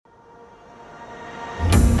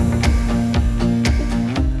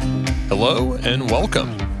Hello and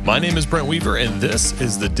welcome. My name is Brent Weaver, and this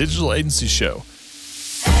is the Digital Agency Show,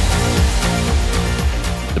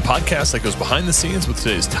 the podcast that goes behind the scenes with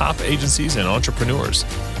today's top agencies and entrepreneurs.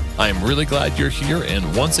 I am really glad you're here,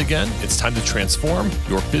 and once again, it's time to transform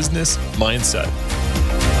your business mindset.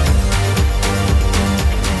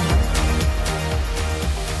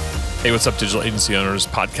 Hey, what's up, digital agency owners,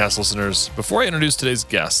 podcast listeners? Before I introduce today's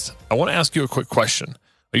guest, I want to ask you a quick question.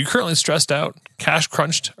 Are you currently stressed out, cash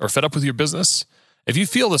crunched, or fed up with your business? If you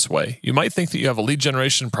feel this way, you might think that you have a lead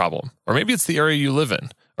generation problem, or maybe it's the area you live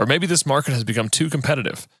in, or maybe this market has become too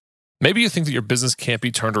competitive. Maybe you think that your business can't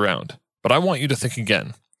be turned around, but I want you to think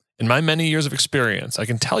again. In my many years of experience, I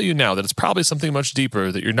can tell you now that it's probably something much deeper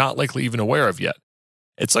that you're not likely even aware of yet.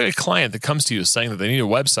 It's like a client that comes to you saying that they need a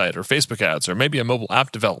website or Facebook ads or maybe a mobile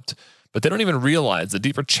app developed, but they don't even realize the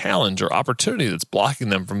deeper challenge or opportunity that's blocking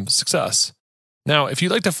them from success. Now, if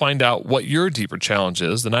you'd like to find out what your deeper challenge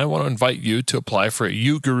is, then I want to invite you to apply for a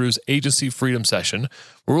UGurus Agency Freedom Session,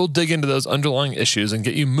 where we'll dig into those underlying issues and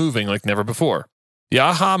get you moving like never before. The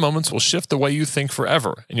aha moments will shift the way you think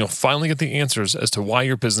forever, and you'll finally get the answers as to why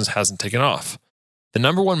your business hasn't taken off. The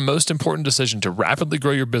number one most important decision to rapidly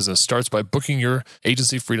grow your business starts by booking your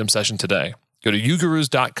Agency Freedom Session today. Go to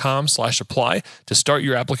ugurus.com/apply to start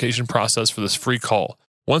your application process for this free call.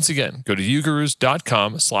 Once again, go to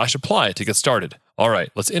ugurus.com/apply to get started. All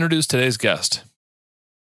right, let's introduce today's guest.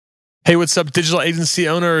 Hey, what's up, digital agency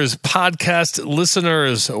owners, podcast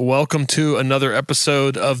listeners? Welcome to another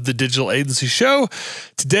episode of the Digital Agency Show.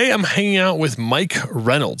 Today, I'm hanging out with Mike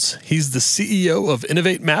Reynolds. He's the CEO of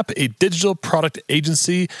Innovatemap, a digital product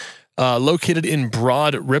agency located in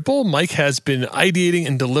Broad Ripple. Mike has been ideating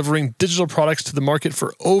and delivering digital products to the market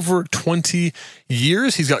for over 20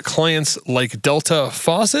 years. He's got clients like Delta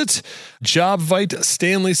Faucet, JobVite,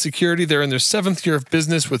 Stanley Security. They're in their 7th year of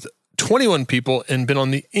business with 21 people and been on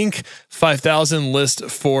the Inc. 5000 list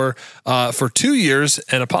for 2 years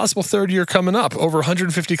and a possible 3rd year coming up. Over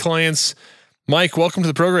 150 clients. Mike, welcome to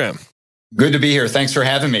the program. Good to be here. Thanks for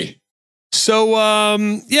having me. So,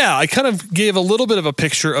 I kind of gave a little bit of a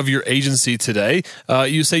picture of your agency today.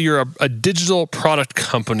 You say you're a digital product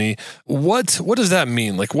company. What does that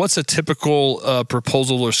mean? Like, what's a typical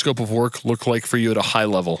proposal or scope of work look like for you at a high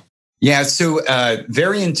level? Yeah, so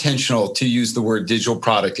very intentional to use the word digital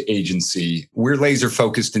product agency. We're laser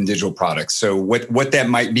focused in digital products. So what that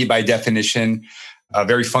might be by definition, a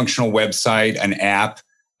very functional website, an app,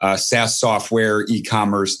 SaaS software,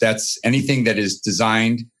 e-commerce, that's anything that is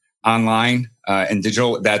designed online and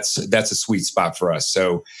digital, that's a sweet spot for us.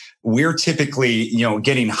 So we're typically,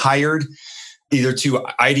 getting hired either to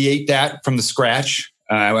ideate that from the scratch.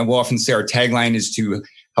 And we'll often say our tagline is to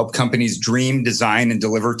help companies dream, design, and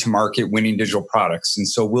deliver to market winning digital products. And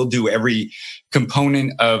so we'll do every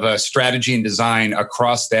component of strategy and design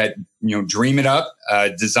across that, dream it up,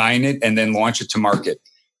 design it, and then launch it to market.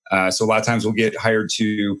 So a lot of times we'll get hired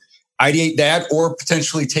to ideate that or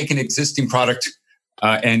potentially take an existing product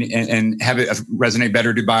and have it resonate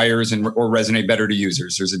better to buyers or resonate better to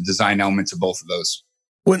users. There's a design element to both of those.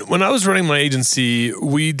 When I was running my agency,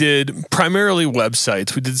 we did primarily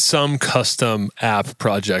websites. We did some custom app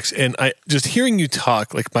projects. And just hearing you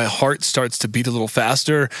talk, like my heart starts to beat a little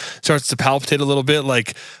faster, starts to palpitate a little bit.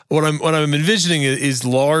 Like what I'm envisioning is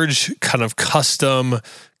large, kind of custom,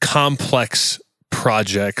 complex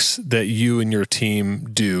projects that you and your team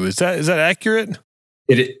do. Is that accurate?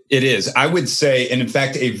 It is. I would say, and in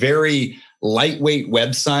fact, a very lightweight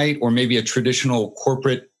website or maybe a traditional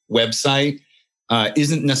corporate website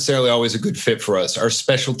isn't necessarily always a good fit for us. Our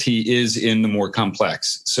specialty is in the more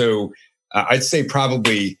complex. So I'd say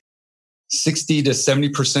probably 60 to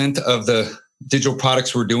 70% of the digital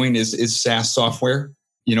products we're doing is SaaS software.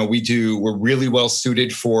 We're really well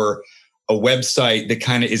suited for a website that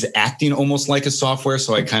kind of is acting almost like a software.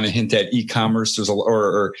 So I kind of hint at e-commerce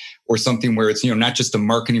or something where it's, not just a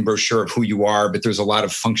marketing brochure of who you are, but there's a lot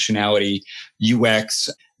of functionality, UX.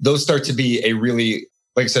 Those start to be a really,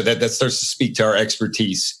 like I said, that starts to speak to our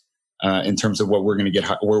expertise in terms of what we're going to get,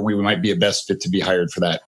 where we might be a best fit to be hired for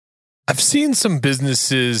that. I've seen some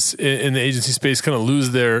businesses in the agency space kind of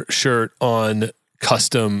lose their shirt on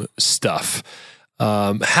custom stuff.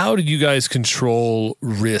 How do you guys control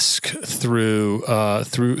risk through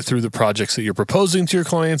the projects that you're proposing to your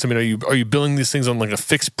clients? I mean, are you billing these things on like a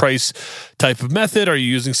fixed price type of method? Are you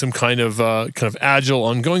using some kind of agile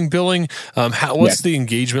ongoing billing? What's the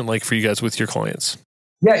engagement like for you guys with your clients?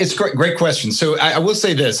 Yeah, it's great question. So I will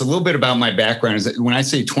say this, a little bit about my background is that when I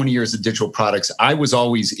say 20 years of digital products, I was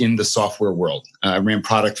always in the software world. I ran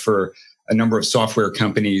product for a number of software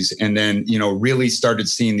companies, and then, really started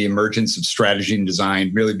seeing the emergence of strategy and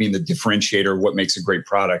design really being the differentiator of what makes a great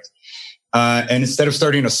product. And instead of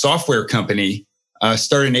starting a software company,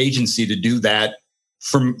 start an agency to do that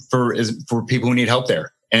for people who need help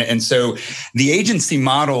there. And so the agency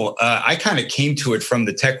model, I kind of came to it from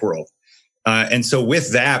the tech world. And so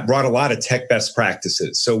with that, brought a lot of tech best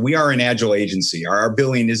practices. So we are an agile agency. Our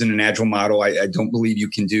billing isn't an agile model. I don't believe you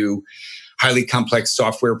can do highly complex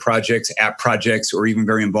software projects, app projects, or even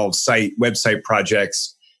very involved website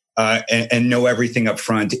projects, and know everything up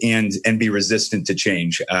front and be resistant to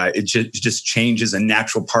change. It just change is a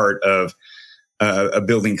natural part of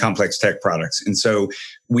building complex tech products. And so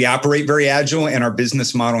we operate very agile, and our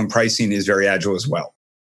business model and pricing is very agile as well.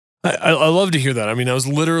 I love to hear that. I mean,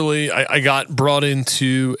 I got brought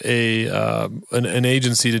into an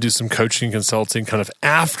agency to do some coaching consulting kind of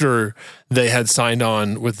after they had signed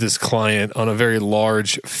on with this client on a very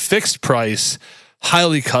large fixed price,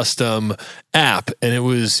 highly custom app. And it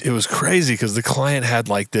was crazy because the client had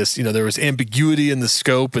like this, there was ambiguity in the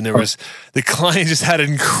scope, and the client just had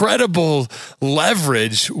incredible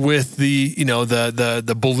leverage with the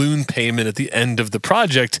balloon payment at the end of the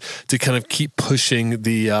project to kind of keep pushing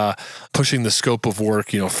the scope of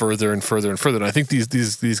work, further and further and further. And I think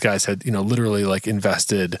these guys had, literally like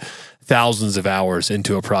invested thousands of hours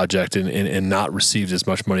into a project and not received as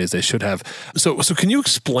much money as they should have. So can you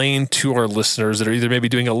explain to our listeners that are either maybe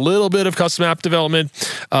doing a little bit of custom app development,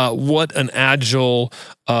 what an agile,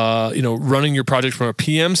 running your project from a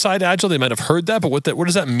PM side agile, they might have heard that, but what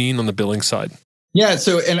does that mean on the billing side? Yeah.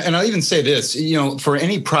 So, and I'll even say this, for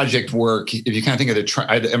any project work, if you kind of think of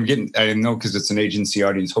I know because it's an agency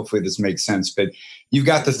audience, hopefully this makes sense, but you've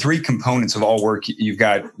got the three components of all work. You've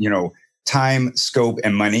got, time, scope,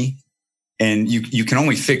 and money. And you can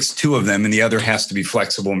only fix two of them, and the other has to be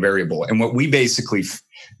flexible and variable. And what we basically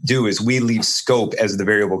do is we leave scope as the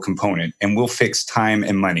variable component, and we'll fix time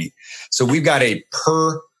and money. So we've got we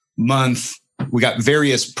got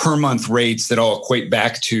various per month rates that all equate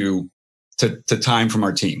back to time from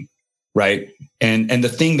our team, right? And the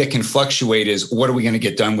thing that can fluctuate is what are we going to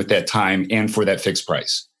get done with that time and for that fixed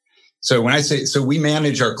price. So we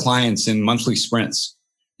manage our clients in monthly sprints.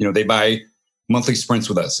 They buy monthly sprints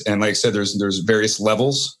with us. And like I said, there's various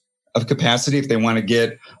levels of capacity. If they want to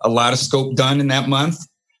get a lot of scope done in that month,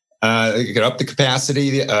 they get up the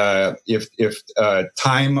capacity. If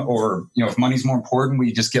time or, if money's more important,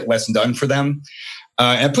 we just get less done for them.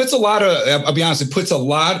 And it puts a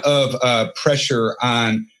lot of pressure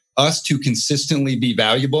on us to consistently be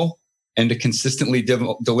valuable and to consistently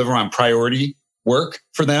deliver on priority work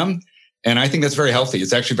for them. And I think that's very healthy.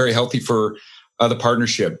 It's actually very healthy for the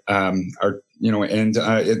partnership. In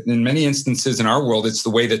many instances in our world, it's the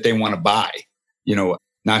way that they want to buy,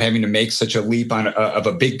 not having to make such a leap of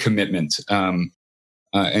a big commitment. And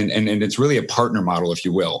it's really a partner model, if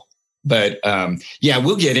you will. But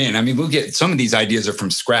we'll get in. I mean, some of these ideas are from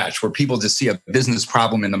scratch where people just see a business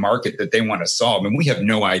problem in the market that they want to solve. And we have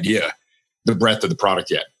no idea the breadth of the product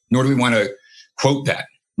yet, nor do we want to quote that,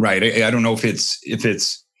 right? I don't know if it's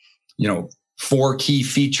 4 key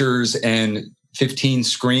features and 15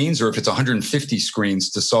 screens, or if it's 150 screens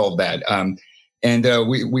to solve that.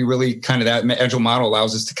 We really kind of, that agile model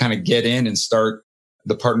allows us to kind of get in and start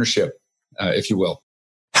the partnership, if you will.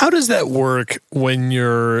 How does that work when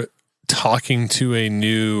you're talking to a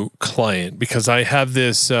new client? Because I have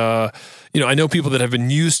this, I know people that have been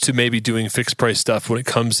used to maybe doing fixed price stuff when it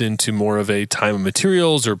comes into more of a time and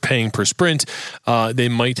materials or paying per sprint. They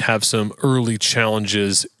might have some early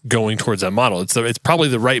challenges going towards that model. It's probably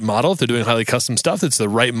the right model if they're doing highly custom stuff. It's the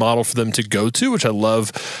right model for them to go to, which I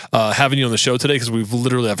love having you on the show today because we've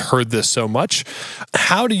literally have heard this so much.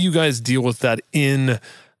 How do you guys deal with that in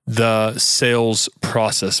the sales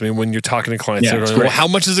process? I mean, when you're talking to clients, they're going, well, how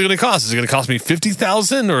much is it going to cost? Is it going to cost me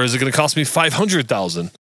 $50,000 or is it going to cost me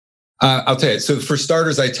 $500,000? I'll tell you. So for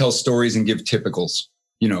starters, I tell stories and give typicals.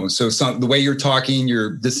 The way you're talking,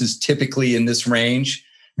 this is typically in this range.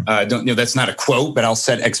 That's not a quote, but I'll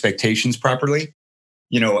set expectations properly.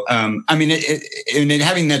 Having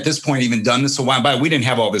at this point even done this a while back, we didn't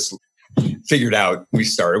have all this figured out. When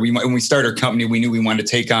we started our company, we knew we wanted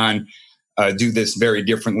to take on. Do this very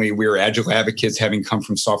differently. We were agile advocates, having come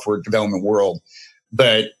from software development world,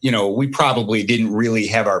 but we probably didn't really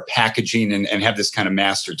have our packaging and have this kind of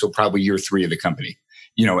mastered till probably year 3 of the company.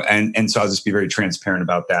 And so I'll just be very transparent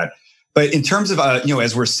about that. But in terms of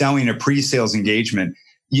as we're selling a pre-sales engagement,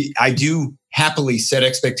 I do happily set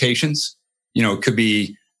expectations. It could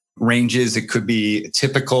be ranges, it could be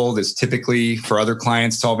typical. There's typically for other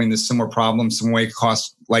clients solving this similar problem, some way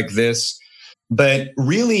cost like this. But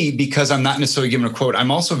really, because I'm not necessarily giving a quote, I'm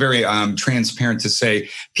also very transparent to say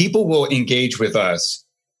people will engage with us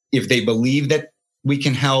if they believe that we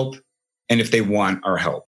can help and if they want our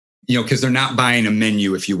help, because they're not buying a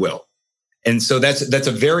menu, if you will. And so that's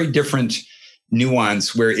a very different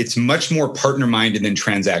nuance where it's much more partner minded than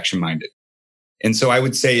transaction minded. And so I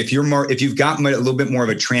would say if you've got a little bit more of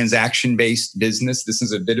a transaction based business, this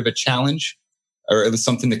is a bit of a challenge or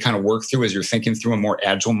something to kind of work through as you're thinking through a more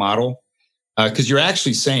agile model. Because you're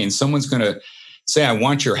actually saying someone's going to say, I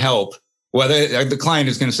want your help. Well, the client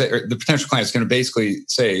is going to say, or the potential client is going to basically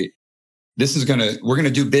say, we're going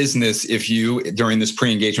to do business if you, during this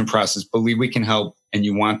pre-engagement process, believe we can help and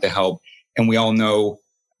you want the help. And we all know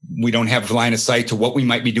we don't have line of sight to what we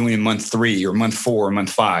might be doing in month 3 or month 4 or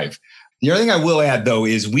month 5. The other thing I will add, though,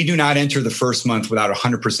 is we do not enter the first month without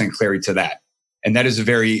 100% clarity to that. And that is a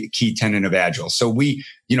very key tenet of Agile. So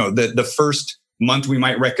the first month we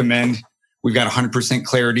might recommend, we've got 100%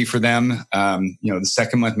 clarity for them. The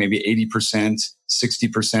second month, maybe 80%,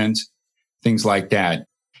 60%, things like that.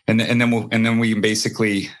 And then we can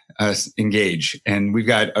basically engage. And we've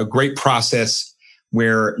got a great process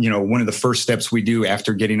where, one of the first steps we do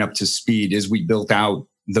after getting up to speed is we built out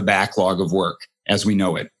the backlog of work as we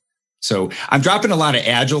know it. So I'm dropping a lot of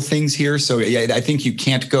Agile things here. So I think you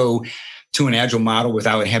can't go to an Agile model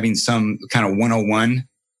without having some kind of 101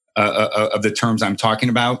 of the terms I'm talking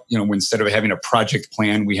about. Instead of having a project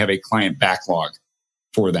plan, we have a client backlog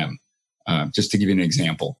for them. Just to give you an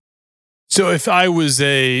example. So if I was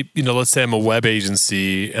let's say I'm a web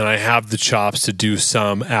agency and I have the chops to do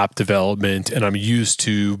some app development and I'm used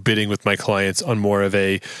to bidding with my clients on more of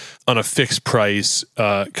on a fixed price,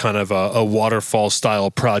 kind of a waterfall style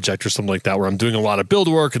project or something like that, where I'm doing a lot of build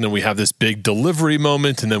work and then we have this big delivery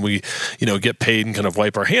moment and then we, get paid and kind of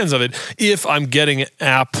wipe our hands of it. If I'm getting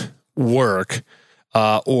app work,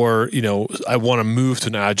 or I want to move to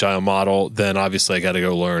an agile model, then obviously I got to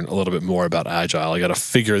go learn a little bit more about agile. I got to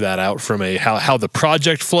figure that out from how the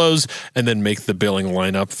project flows and then make the billing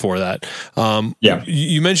line up for that.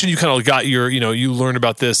 You mentioned you kind of got you learned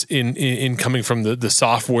about this in coming from the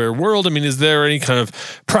software world. I mean, is there any kind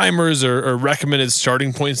of primers or recommended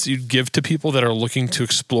starting points that you'd give to people that are looking to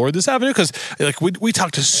explore this avenue? Because we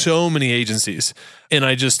talk to so many agencies, and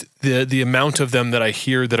the amount of them that I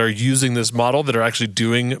hear that are using this model that are actually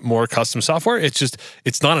doing more custom software,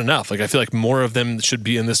 it's not enough. I feel like more of them should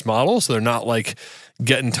be in this model, so they're not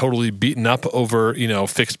getting totally beaten up over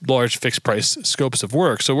large fixed price scopes of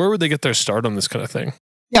work. So where would they get their start on this kind of thing?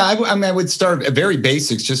 Yeah, I would start at very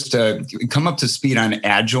basics, just to come up to speed on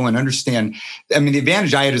Agile and understand. I mean, the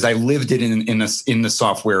advantage I had is I lived it in the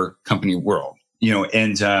software company world,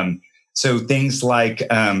 so things like.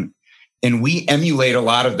 And we emulate a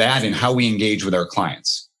lot of that in how we engage with our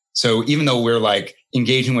clients. So even though we're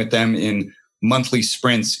engaging with them in monthly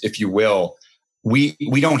sprints, if you will, we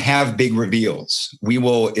don't have big reveals.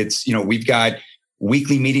 We've got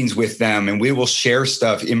weekly meetings with them and we will share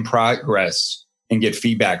stuff in progress and get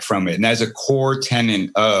feedback from it. And that's a core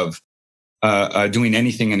tenet of doing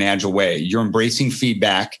anything in an Agile way. You're embracing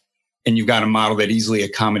feedback and you've got a model that easily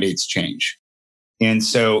accommodates change. And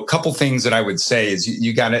so a couple things that I would say is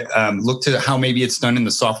you got to look to how maybe it's done in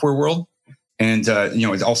the software world. And,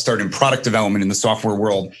 it all started in product development in the software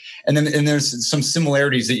world. And there's some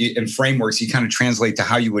similarities and frameworks you kind of translate to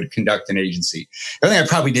how you would conduct an agency. The other thing I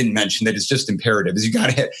probably didn't mention that is just imperative is you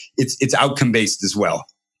got to it's outcome based as well.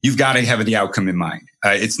 You've got to have the outcome in mind.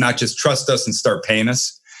 It's not just trust us and start paying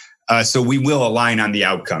us. So we will align on the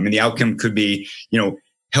outcome. And the outcome could be,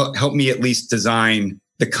 help me at least design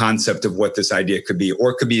the concept of what this idea could be,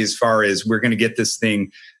 or it could be as far as we're going to get this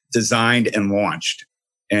thing designed and launched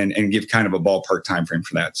and give kind of a ballpark timeframe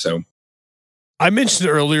for that. So I mentioned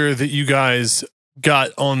earlier that you guys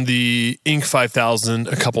got on the Inc. 5000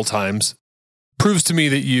 a couple times. Proves to me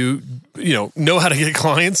that you know how to get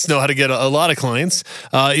clients, know how to get a lot of clients.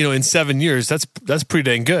 In 7 years, that's pretty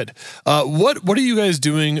dang good. What are you guys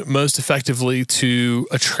doing most effectively to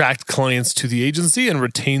attract clients to the agency and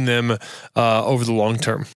retain them over the long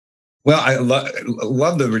term? Well, I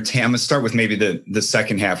love the retain. I'm going to start with maybe the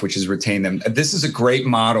second half, which is retain them. This is a great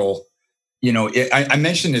model. I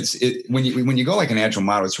mentioned when you go like an Agile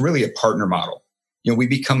model, it's really a partner model. We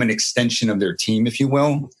become an extension of their team, if you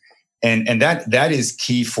will. And that is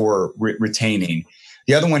key for retaining.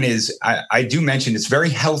 The other one is I do mention it's very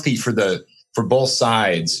healthy for both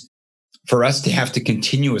sides for us to have to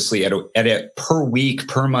continuously at a per week,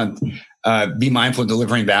 per month, be mindful of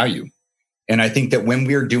delivering value. And I think that when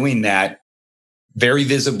we're doing that very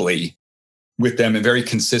visibly with them and very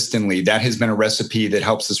consistently, that has been a recipe that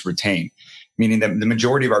helps us retain. Meaning that the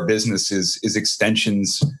majority of our business is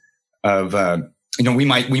extensions we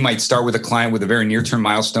might start with a client with a very near-term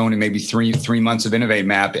milestone and maybe three months of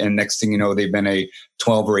Innovatemap, and next thing you know, they've been a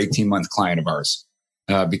 12 or 18-month client of ours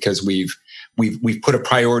because we've put a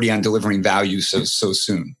priority on delivering value so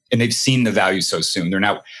soon, and they've seen the value so soon. They're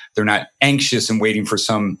not anxious and waiting for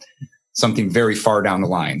something very far down the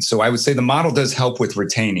line. So I would say the model does help with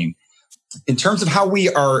retaining. In terms of how we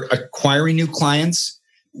are acquiring new clients,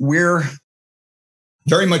 we're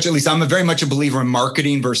very much, at least I'm very much a believer in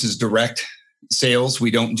marketing versus direct sales. We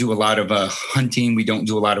don't do a lot of hunting. We don't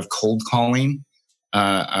do a lot of cold calling.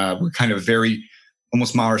 We're kind of very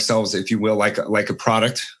almost model ourselves, if you will, like a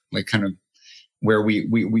product, like kind of where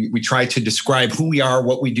we try to describe who we are,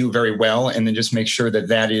 what we do very well, and then just make sure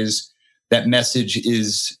that message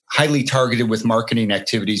is highly targeted with marketing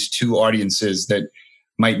activities to audiences that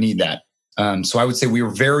might need that. So I would say we were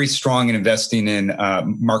very strong in investing in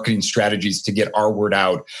marketing strategies to get our word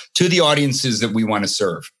out to the audiences that we want to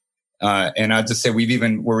serve. And I'd just say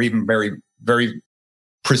we're even very, very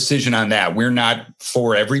precision on that. We're not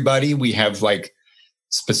for everybody. We have like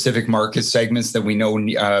specific market segments that we know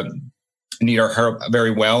need our help very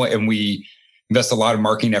well, and we invest a lot of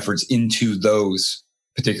marketing efforts into those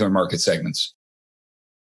particular market segments.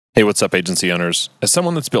 Hey, what's up, agency owners? As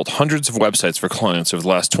someone that's built hundreds of websites for clients over the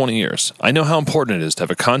last 20 years, I know how important it is to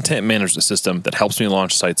have a content management system that helps me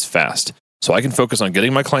launch sites fast, so I can focus on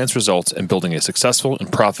getting my clients results and building a successful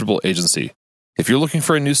and profitable agency. If you're looking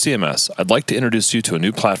for a new CMS, I'd like to introduce you to a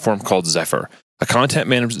new platform called Zephyr, a content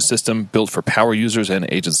management system built for power users and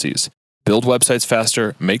agencies. Build websites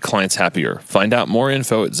faster, make clients happier. Find out more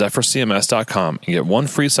info at zephyrcms.com and get one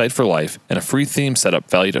free site for life and a free theme setup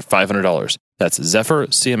valued at $500. That's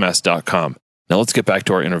zephyrcms.com. Now let's get back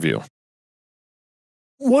to our interview.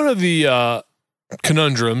 One of the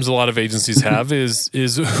conundrums a lot of agencies have is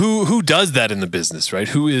who does that in the business, right?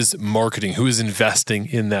 Who is marketing? Who is investing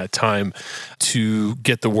in that time to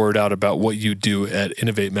get the word out about what you do at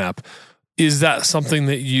Innovatemap? Is that something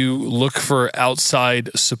that you look for outside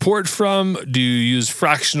support from? Do you use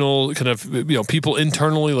fractional kind of, people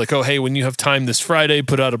internally, like, oh, hey, when you have time this Friday,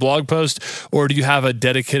 put out a blog post? Or do you have a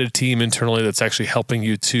dedicated team internally that's actually helping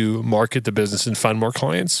you to market the business and find more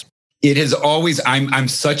clients? It has always, I'm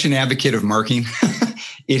such an advocate of marketing.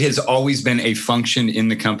 It has always been a function in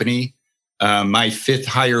the company. My fifth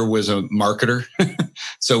hire was a marketer.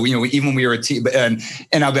 So, even when we were a team,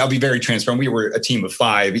 and I'll be very transparent, we were a team of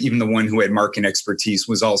 5. Even the one who had marketing expertise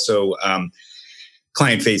was also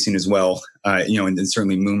client facing as well, and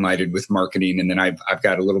certainly moonlighted with marketing. And then I've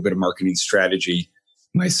got a little bit of marketing strategy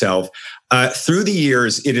myself. Through the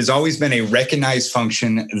years, it has always been a recognized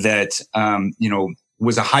function that,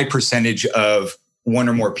 was a high percentage of one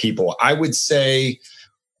or more people. I would say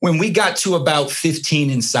when we got to about 15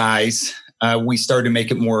 in size, we started to make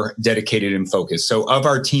it more dedicated and focused. So of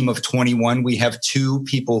our team of 21, we have 2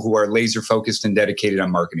 people who are laser focused and dedicated on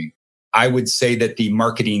marketing. I would say that the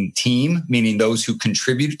marketing team, meaning those who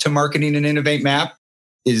contribute to marketing and Innovatemap,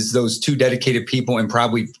 is those 2 dedicated people and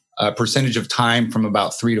probably a percentage of time from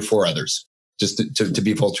about 3 to 4 others, just to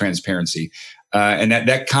be full transparency. And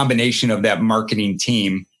that combination of that marketing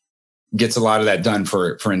team gets a lot of that done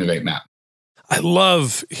for Innovatemap. I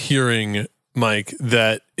love hearing, Mike,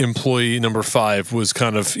 that employee number 5 was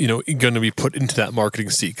kind of, going to be put into that marketing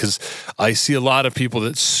seat, because I see a lot of people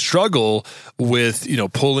that struggle with,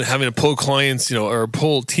 having to pull clients, or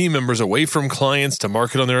pull team members away from clients to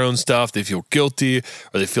market on their own stuff. They feel guilty,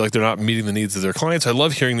 or they feel like they're not meeting the needs of their clients. I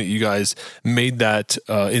love hearing that you guys made that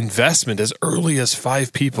investment as early as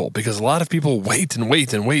 5 people, because a lot of people wait and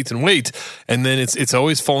wait and wait and wait, and then it's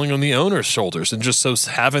always falling on the owner's shoulders. And just so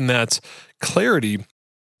having that clarity.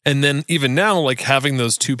 And then even now, like having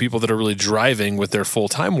those 2 people that are really driving with their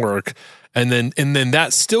full-time work, and then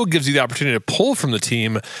that still gives you the opportunity to pull from the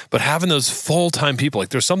team, but having those full-time people, like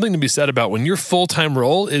there's something to be said about when your full-time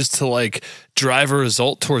role is to like drive a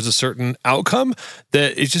result towards a certain outcome,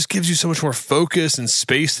 that it just gives you so much more focus and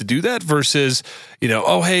space to do that versus,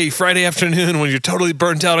 oh, hey, Friday afternoon when you're totally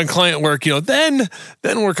burnt out on client work, then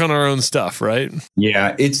work on our own stuff, right?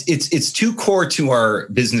 Yeah, it's too core to our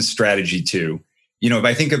business strategy too. If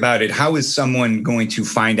I think about it, how is someone going to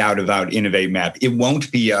find out about Innovatemap? It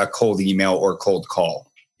won't be a cold email or cold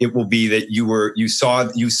call. It will be that you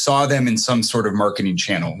saw them in some sort of marketing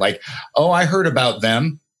channel. Like, oh, I heard about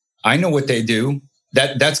them. I know what they do.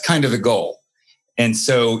 That's kind of the goal. And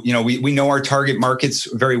so, we know our target markets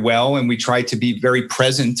very well, and we try to be very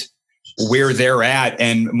present where they're at,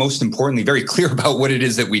 and most importantly, very clear about what it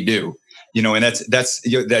is that we do. And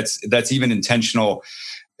that's even intentional.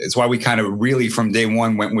 It's why we kind of really from day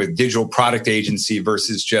one went with digital product agency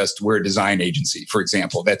versus just we're a design agency, for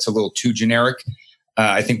example. That's a little too generic.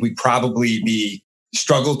 I think we'd probably be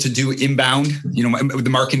struggle to do inbound. The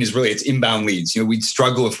marketing is it's inbound leads. We'd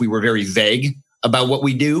struggle if we were very vague about what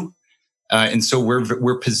we do. And so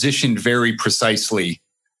we're positioned very precisely.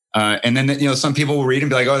 And then, some people will read and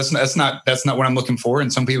be like, oh, that's not what I'm looking for.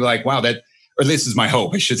 And some people are like, wow, or this is my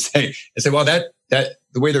hope, I should say. I say, well, that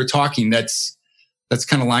the way they're talking, that's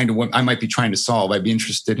kind of aligned to what I might be trying to solve. I'd be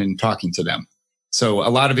interested in talking to them. So a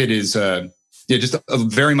lot of it is just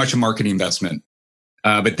very much a marketing investment.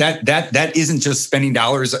 But that isn't just spending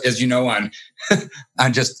dollars, as you know, on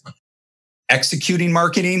on just executing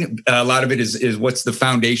marketing. A lot of it is what's the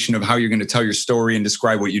foundation of how you're going to tell your story and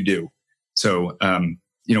describe what you do. So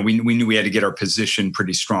we knew we had to get our position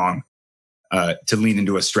pretty strong to lean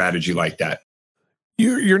into a strategy like that.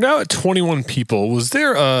 You're now at 21 people. Was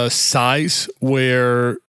there a size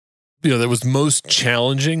where that was most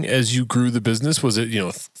challenging as you grew the business? Was it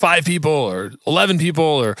 5 people or 11 people,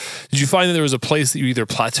 or did you find that there was a place that you either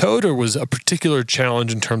plateaued or was a particular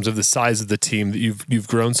challenge in terms of the size of the team that you've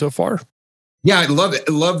grown so far? Yeah, I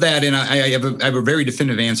love that, and I have a very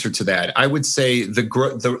definitive answer to that. I would say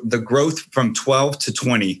the growth from 12 to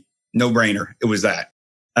 20, no brainer. It was that.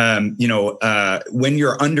 When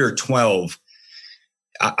you're under 12,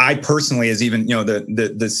 I personally, as even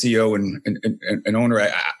the CEO and owner,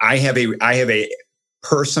 I have a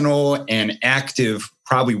personal and active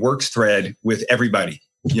probably works thread with everybody.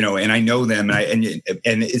 And I know them, and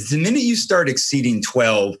the minute you start exceeding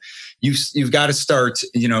 12, you've got to start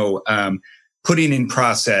putting in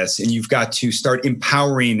process, and you've got to start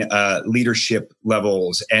empowering leadership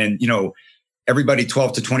levels. And everybody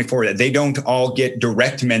 12 to 24, they don't all get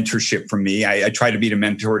direct mentorship from me. I try to be a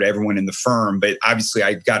mentor to everyone in the firm, but obviously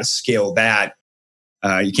I've got to scale that.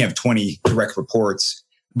 You can't have 20 direct reports.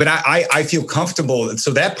 But I feel comfortable.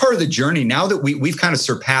 So that part of the journey, now that we've kind of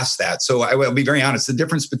surpassed that. So I will be very honest, the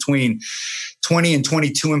difference between 20 and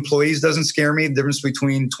 22 employees doesn't scare me. The difference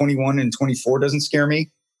between 21 and 24 doesn't scare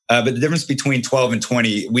me. But the difference between 12 and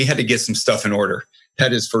 20, we had to get some stuff in order.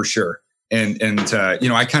 That is for sure. And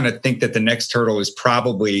I kind of think that the next hurdle is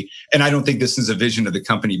probably, and I don't think this is a vision of the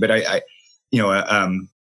company, but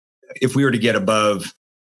if we were to get above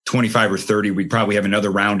 25 or 30, we'd probably have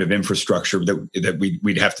another round of infrastructure that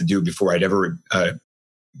we'd have to do before I'd ever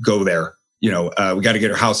go there. We got to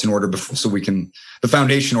get our house in order the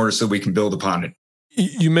foundation order so we can build upon it.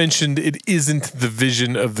 You mentioned it isn't the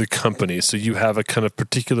vision of the company. So you have a kind of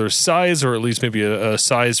particular size, or at least maybe a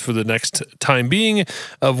size for the next time being,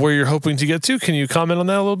 of where you're hoping to get to. Can you comment on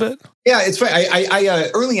that a little bit? Yeah, it's funny. I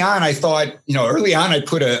early on, I thought, I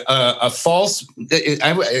put a false,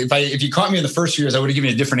 if you caught me in the first few years, I would have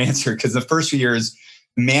given you a different answer, because the first few years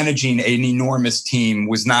managing an enormous team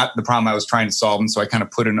was not the problem I was trying to solve. And so I kind of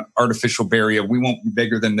put an artificial barrier. We won't be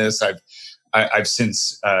bigger than this. I've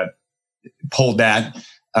since pulled that.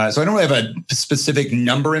 So I don't really have a specific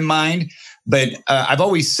number in mind, but I've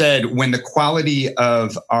always said when the quality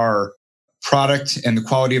of our product and the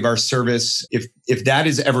quality of our service, if that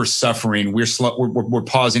is ever suffering, we're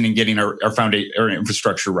pausing and getting our foundation or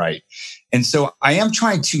infrastructure right. And so I am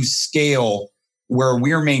trying to scale where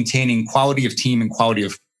we're maintaining quality of team and quality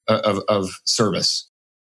of service.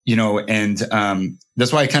 And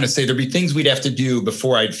that's why I kind of say there'd be things we'd have to do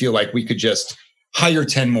before I'd feel like we could just hire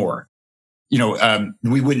 10 more.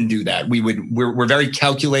 We wouldn't do that. We're very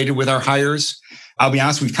calculated with our hires. I'll be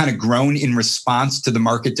honest, we've kind of grown in response to the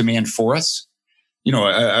market demand for us.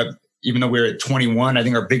 Even though we're at 21, I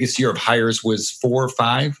think our biggest year of hires was 4 or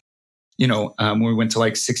 5. When we went to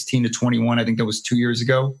like 16 to 21, I think that was 2 years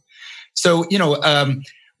ago. So,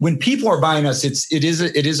 when people are buying us, it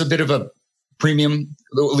is a bit of a premium,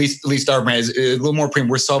 at least our brand is a little more premium.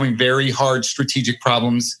 We're solving very hard strategic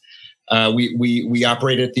problems. We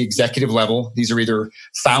operate at the executive level. These are either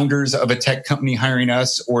founders of a tech company hiring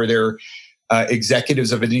us, or they're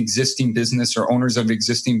executives of an existing business or owners of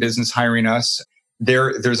existing business hiring us.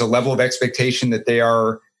 There's a level of expectation that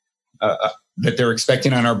they're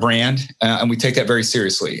expecting on our brand, and we take that very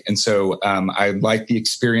seriously. And so I like the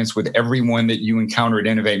experience with everyone that you encounter at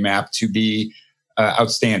Innovatemap to be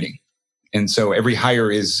outstanding. And so every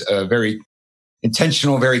hire is very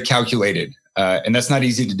intentional, very calculated, and that's not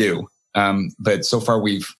easy to do. But so far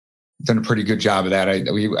we've done a pretty good job of that. I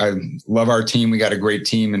love our team. We got a great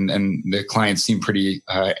team, and the clients seem pretty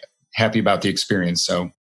happy about the experience.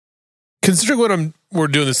 So, considering what I'm we're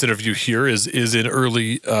doing this interview here is in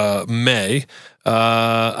early May.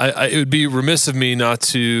 It would be remiss of me not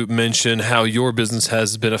to mention how your business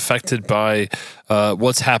has been affected by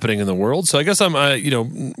what's happening in the world. So I guess I'm,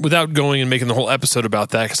 without going and making the whole episode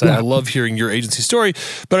about that, because I love hearing your agency story.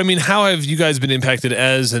 But I mean, how have you guys been impacted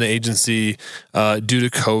as an agency due to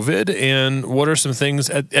COVID? And what are some things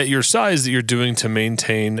at your size that you're doing to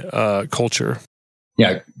maintain culture?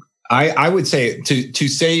 Yeah. I would say to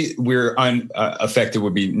say we're unaffected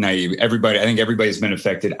would be naive. I think everybody's been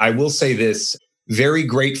affected. I will say this, very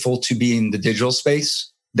grateful to be in the digital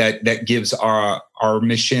space that gives our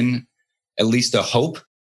mission at least a hope.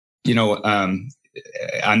 On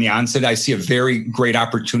the onset, I see a very great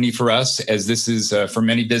opportunity for us, as this is for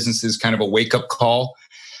many businesses kind of a wake-up call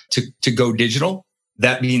to go digital.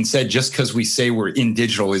 That being said, just because we say we're in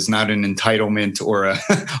digital is not an entitlement or a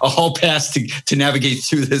hall pass to navigate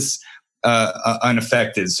through this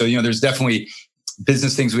unaffected. So, there's definitely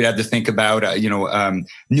business things we have to think about.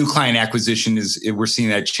 New client acquisition we're seeing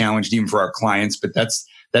that challenged even for our clients, but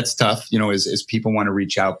that's tough, as people want to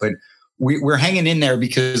reach out. But we're hanging in there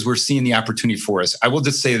because we're seeing the opportunity for us. I will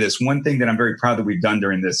just say this, one thing that I'm very proud that we've done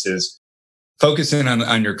during this is focus in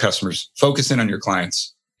on your customers, focus in on your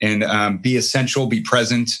clients. And be essential, be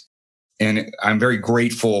present. And I'm very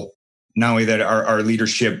grateful not only that our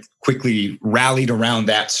leadership quickly rallied around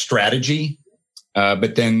that strategy,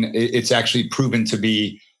 but then it's actually proven to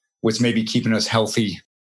be what's maybe keeping us healthy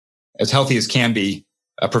as can be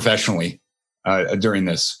professionally during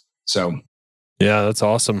this. So. Yeah, that's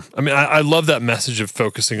awesome. I mean, I love that message of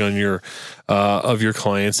focusing on your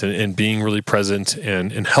clients and being really present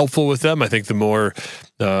and helpful with them. I think the more,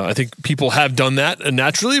 I think people have done that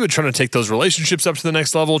naturally, but trying to take those relationships up to the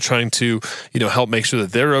next level, trying to, help make sure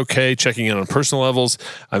that they're okay, checking in on personal levels.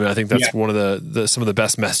 I mean, I think that's one of some of the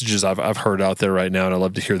best messages I've heard out there right now. And I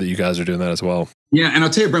love to hear that you guys are doing that as well. Yeah. And I'll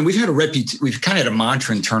tell you, Brent, we've kind of had a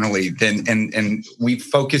mantra internally and we've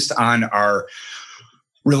focused on our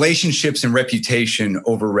relationships and reputation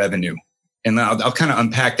over revenue. And I'll kind of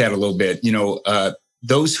unpack that a little bit.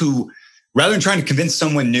 Those who, rather than trying to convince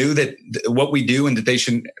someone new that what we do and that they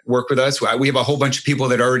should work with us, we have a whole bunch of people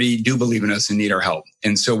that already do believe in us and need our help.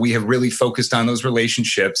 And so we have really focused on those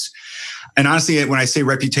relationships. And honestly, when I say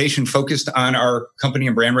reputation, focused on our company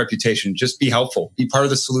and brand reputation, just be helpful, be part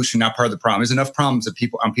of the solution, not part of the problem. There's enough problems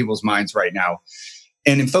on people's minds right now.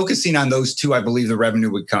 And in focusing on those two, I believe the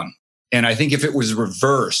revenue would come. And I think if it was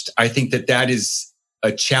reversed, I think that is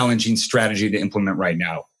a challenging strategy to implement right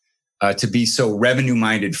now, to be so revenue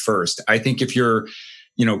minded first. I think if you're,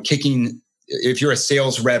 if you're a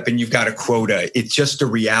sales rep and you've got a quota, it's just a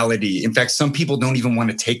reality. In fact, some people don't even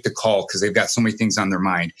want to take the call because they've got so many things on their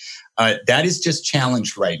mind. That is just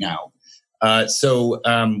challenged right now. So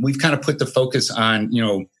we've kind of put the focus on,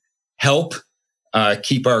 help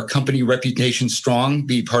keep our company reputation strong,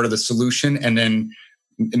 be part of the solution, and then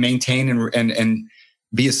maintain and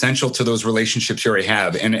be essential to those relationships you already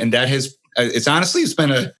have. And that has, it's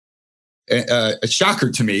been a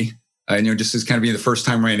shocker to me, just as kind of being the first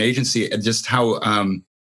time running an agency, just how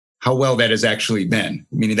well that has actually been.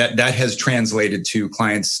 Meaning that has translated to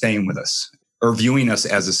clients staying with us or viewing us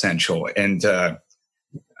as essential. And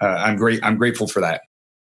I'm grateful for that.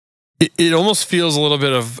 It almost feels a little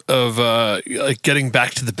bit of like getting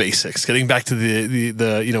back to the basics, getting back to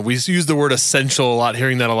the we use the word essential a lot,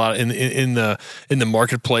 hearing that a lot in the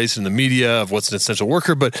marketplace and the media of what's an essential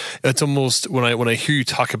worker. But it's almost when I hear you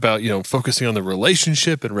talk about focusing on the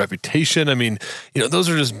relationship and reputation. I mean, those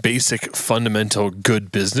are just basic, fundamental,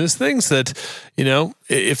 good business things that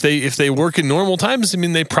if they work in normal times, I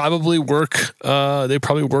mean they probably work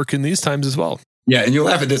in these times as well. Yeah, and you'll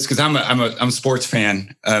laugh at this because I'm a sports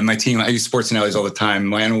fan. My team, I use sports analogies all the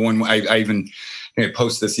time. I even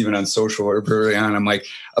post this even on social or early on. I'm like,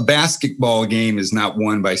 a basketball game is not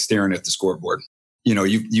won by staring at the scoreboard.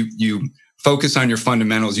 You focus on your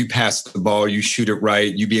fundamentals. You pass the ball, you shoot it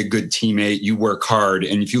right, you be a good teammate, you work hard,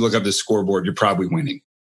 and if you look up the scoreboard, you're probably winning.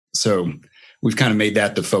 So we've kind of made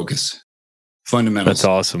that the focus. Fundamentals. That's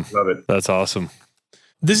awesome. Love it. That's awesome.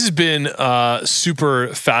 This has been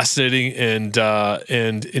super fascinating and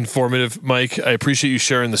informative, Mike. I appreciate you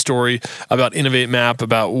sharing the story about Innovatemap,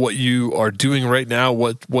 about what you are doing right now,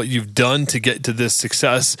 what you've done to get to this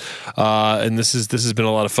success. And this has been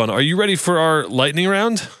a lot of fun. Are you ready for our lightning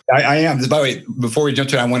round? I am. By the way, before we jump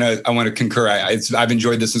to it, I want to concur. I've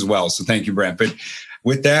enjoyed this as well. So thank you, Brent. But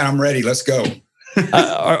with that, I'm ready. Let's go.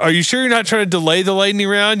 Are you sure you're not trying to delay the lightning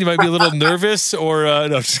round? You might be a little nervous or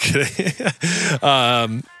no, I'm just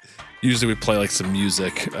kidding. Usually we play like some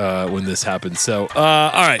music when this happens. So,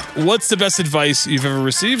 all right. What's the best advice you've ever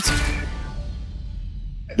received?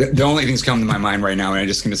 The only things coming to my mind right now, and I'm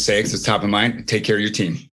just going to say because it's top of mind, take care of your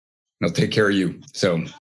team. They'll take care of you. So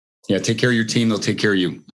yeah, take care of your team. They'll take care of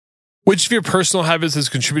you. Which of your personal habits has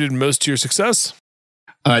contributed most to your success?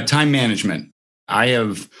 Time management. I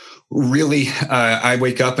have really, I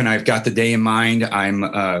wake up and I've got the day in mind.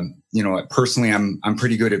 Personally, I'm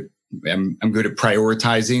pretty good at, I'm good at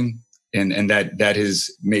prioritizing, and that has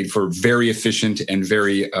made for very efficient and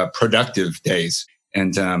very productive days.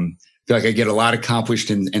 And I feel like I get a lot accomplished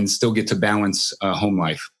and still get to balance home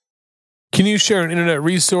life. Can you share an internet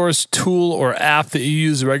resource, tool, or app that you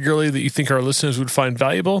use regularly that you think our listeners would find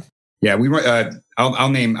valuable? Yeah, I'll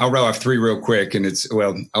rattle off three real quick, and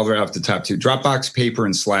I'll rattle off the top two: Dropbox Paper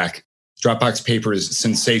and Slack. Dropbox Paper is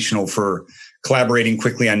sensational for collaborating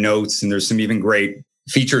quickly on notes, and there's some even great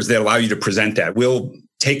features that allow you to present that. We'll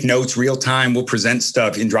take notes real time. We'll present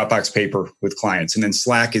stuff in Dropbox Paper with clients, and then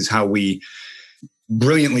Slack is how we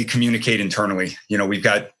brilliantly communicate internally. We've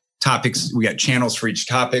got topics, we got channels for each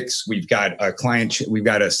topics. We've got we've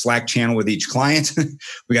got a Slack channel with each client.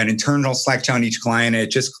 We got an internal Slack channel with each client.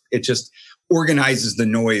 It just organizes the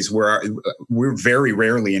noise where we're very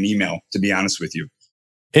rarely in email, to be honest with you.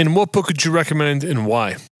 And what book would you recommend and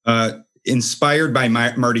why? Inspired by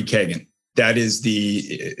Marty Kagan.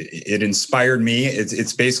 It inspired me.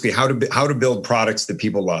 It's basically how to build products that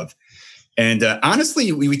people love. And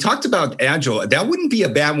honestly, we talked about Agile. That wouldn't be a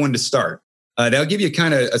bad one to start. That'll give you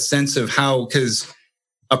kind of a sense of how, because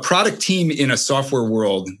a product team in a software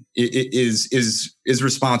world is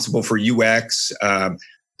responsible for UX,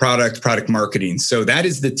 product marketing. So that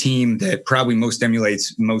is the team that probably most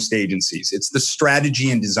emulates most agencies. It's the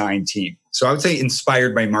strategy and design team. So I would say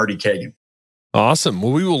inspired by Marty Kagan. Awesome.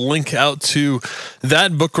 Well, we will link out to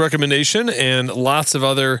that book recommendation and lots of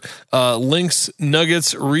other links,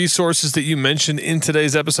 nuggets, resources that you mentioned in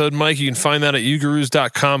today's episode, Mike. You can find that at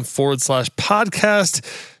ugurus.com/podcast.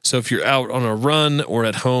 So if you're out on a run or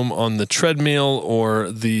at home on the treadmill or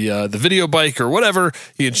the video bike or whatever,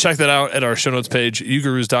 you can check that out at our show notes page,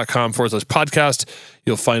 ugurus.com/podcast.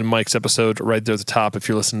 You'll find Mike's episode right there at the top if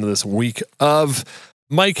you're listening to this week of.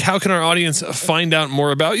 Mike, how can our audience find out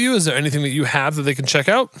more about you? Is there anything that you have that they can check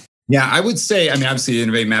out? Yeah, I would say, obviously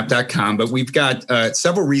innovatemap.com, but we've got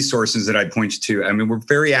several resources that I'd point you to. We're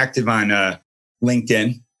very active on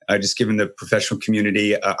LinkedIn, just given the professional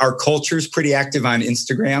community. Our culture is pretty active on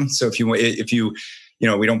Instagram. So if you we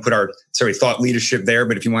don't put our thought leadership there,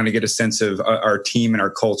 but if you want to get a sense of our team and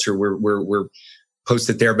our culture, we're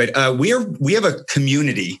posted there. But we have a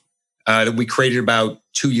community that we created about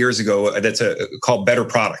 2 years ago. That's called Better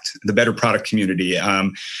Product, the Better Product community,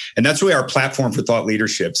 and that's really our platform for thought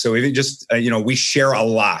leadership. So even just we share a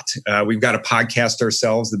lot. We've got a podcast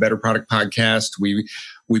ourselves, the Better Product podcast. We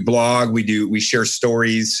blog, we share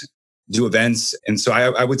stories, do events, and so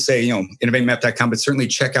I would say innovatemap.com, but certainly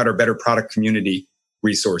check out our Better Product community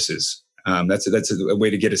resources. That's a way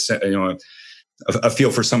to get a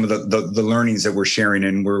feel for some of the learnings that we're sharing,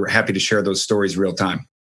 and we're happy to share those stories real time.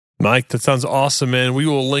 Mike, that sounds awesome, man. We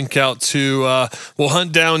will link out to, we'll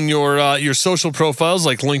hunt down your social profiles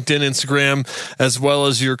like LinkedIn, Instagram, as well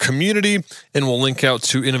as your community, and we'll link out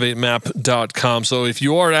to innovatemap.com. So if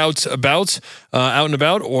you are out and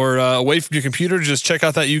about or away from your computer, just check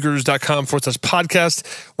out that ugurus.com/podcast.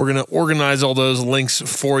 We're going to organize all those links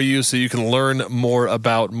for you so you can learn more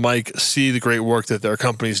about Mike, see the great work that their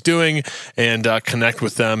company is doing, and connect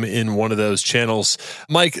with them in one of those channels.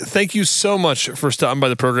 Mike, thank you so much for stopping by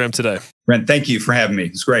the program today. Brent, thank you for having me.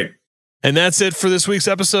 It's great. And that's it for this week's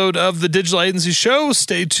episode of the Digital Agency Show.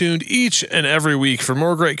 Stay tuned each and every week for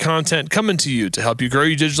more great content coming to you to help you grow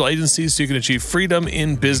your digital agencies so you can achieve freedom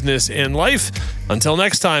in business and life. Until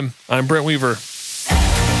next time, I'm Brent Weaver.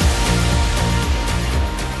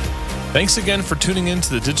 Thanks again for tuning in to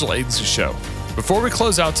the Digital Agency Show. Before we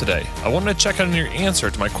close out today, I wanted to check on your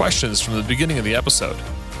answer to my questions from the beginning of the episode.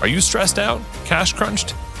 Are you stressed out, cash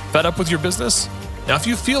crunched, fed up with your business? Now, if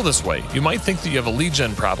you feel this way, you might think that you have a lead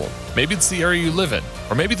gen problem. Maybe it's the area you live in,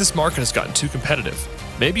 or maybe this market has gotten too competitive.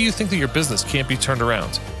 Maybe you think that your business can't be turned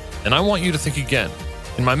around. And I want you to think again.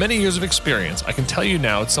 In my many years of experience, I can tell you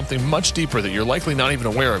now it's something much deeper that you're likely not even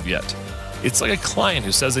aware of yet. It's like a client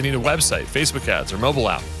who says they need a website, Facebook ads, or mobile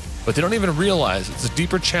app, but they don't even realize it's a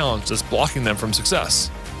deeper challenge that's blocking them from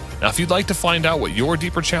success. Now, if you'd like to find out what your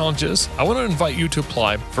deeper challenge is, I want to invite you to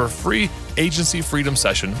apply for a free agency freedom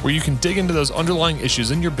session where you can dig into those underlying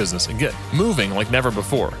issues in your business and get moving like never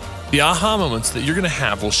before. The aha moments that you're going to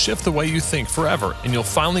have will shift the way you think forever, and you'll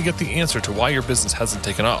finally get the answer to why your business hasn't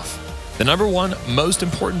taken off. The number one most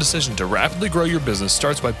important decision to rapidly grow your business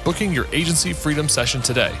starts by booking your agency freedom session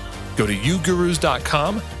today. Go to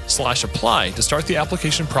ugurus.com/apply to start the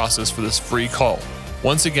application process for this free call.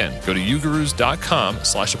 Once again, go to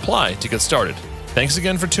ugurus.com/apply to get started. Thanks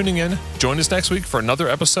again for tuning in. Join us next week for another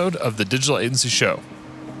episode of the Digital Agency Show.